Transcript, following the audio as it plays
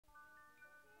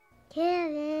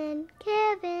Kevin,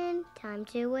 Kevin, time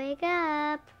to wake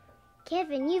up.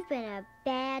 Kevin, you've been a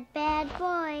bad, bad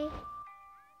boy.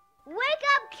 Wake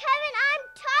up, Kevin, I'm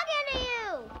talking to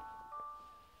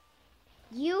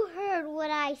you. You heard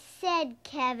what I said,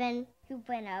 Kevin. You've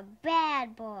been a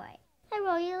bad boy. I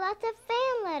wrote you lots of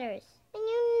fan letters, and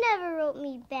you never wrote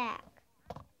me back.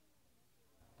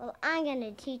 Well, I'm going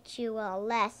to teach you a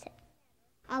lesson.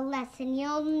 A lesson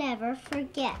you'll never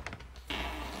forget.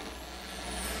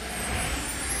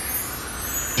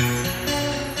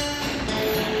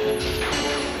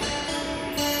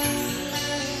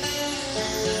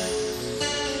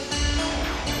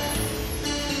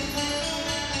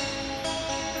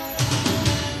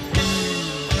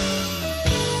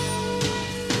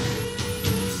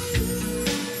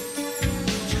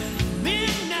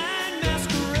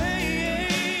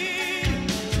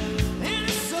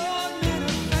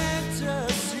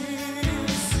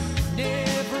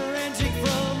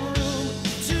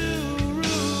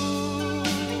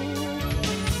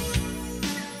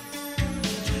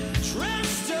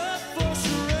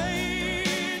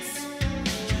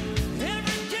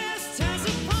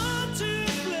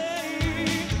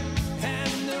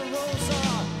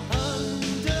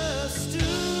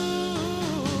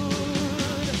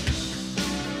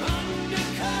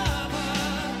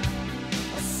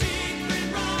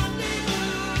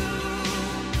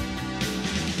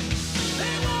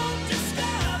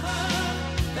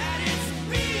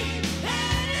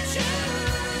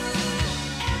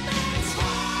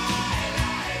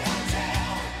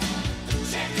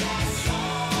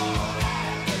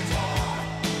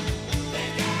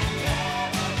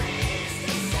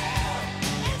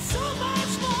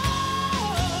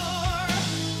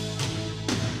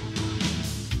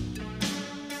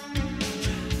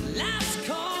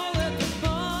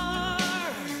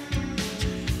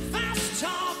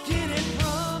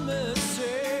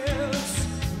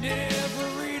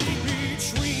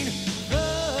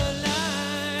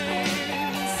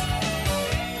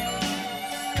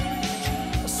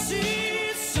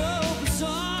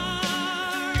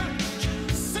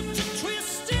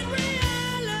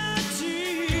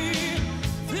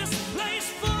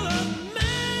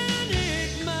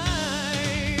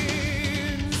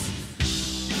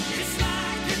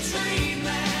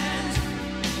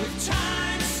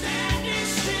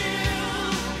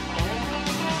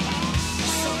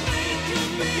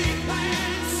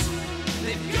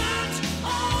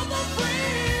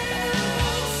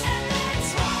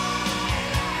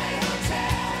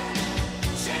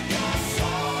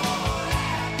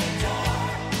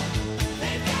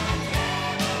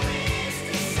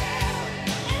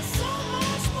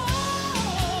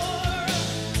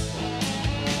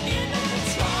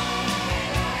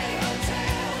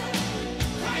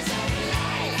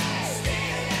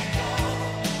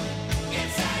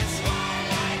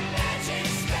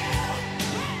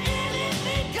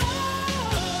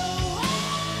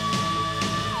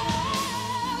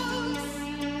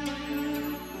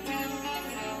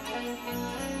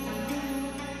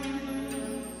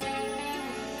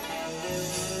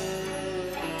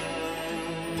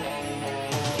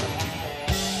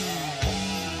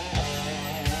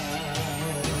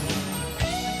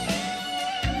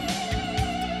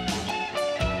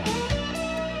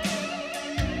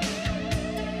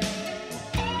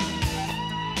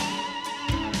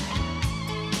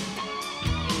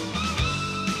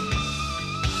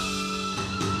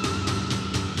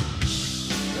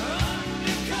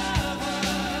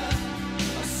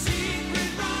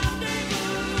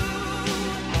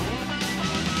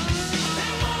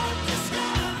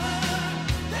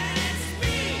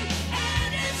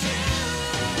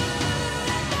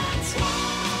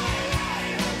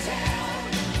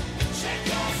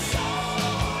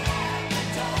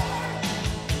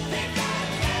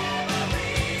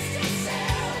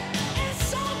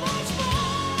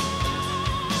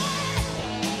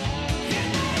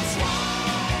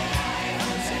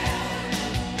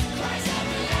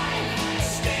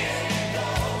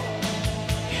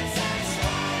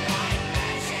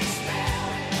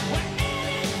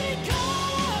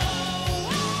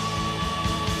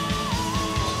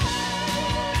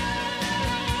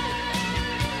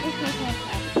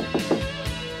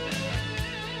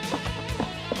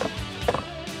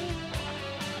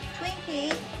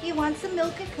 You want some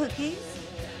milk and cookies?